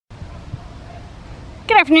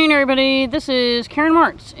Good afternoon, everybody. This is Karen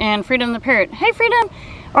Martz and Freedom the Parrot. Hey, Freedom.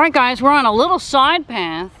 All right, guys, we're on a little side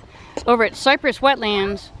path over at Cypress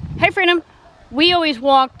Wetlands. Hey, Freedom. We always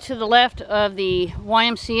walk to the left of the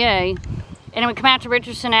YMCA, and then we come out to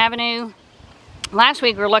Richardson Avenue. Last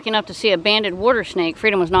week, we were lucky enough to see a banded water snake.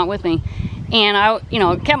 Freedom was not with me, and I,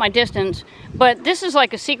 kept my distance. But this is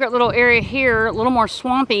like a secret little area here, a little more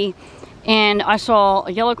swampy, and I saw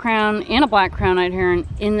a yellow crown and a black crown-eyed heron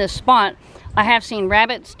in this spot. I have seen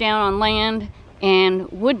rabbits down on land and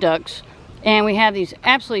wood ducks, and we have these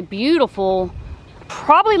absolutely beautiful,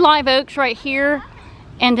 probably live oaks right here,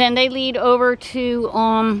 and then they lead over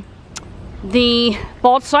to the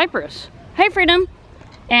bald cypress. Hey, Freedom.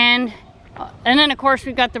 And then of course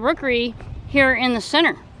we've got the Rookery here in the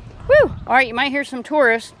center. Woo! All right, you might hear some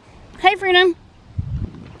tourists. Hey, Freedom.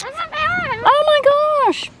 Oh my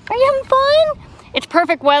gosh, are you having fun? It's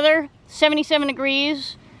perfect weather, 77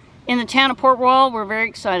 degrees. In the town of Port Royal. We're very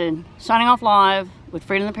excited. Signing off live with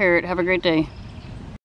Freedom the Parrot. Have a great day.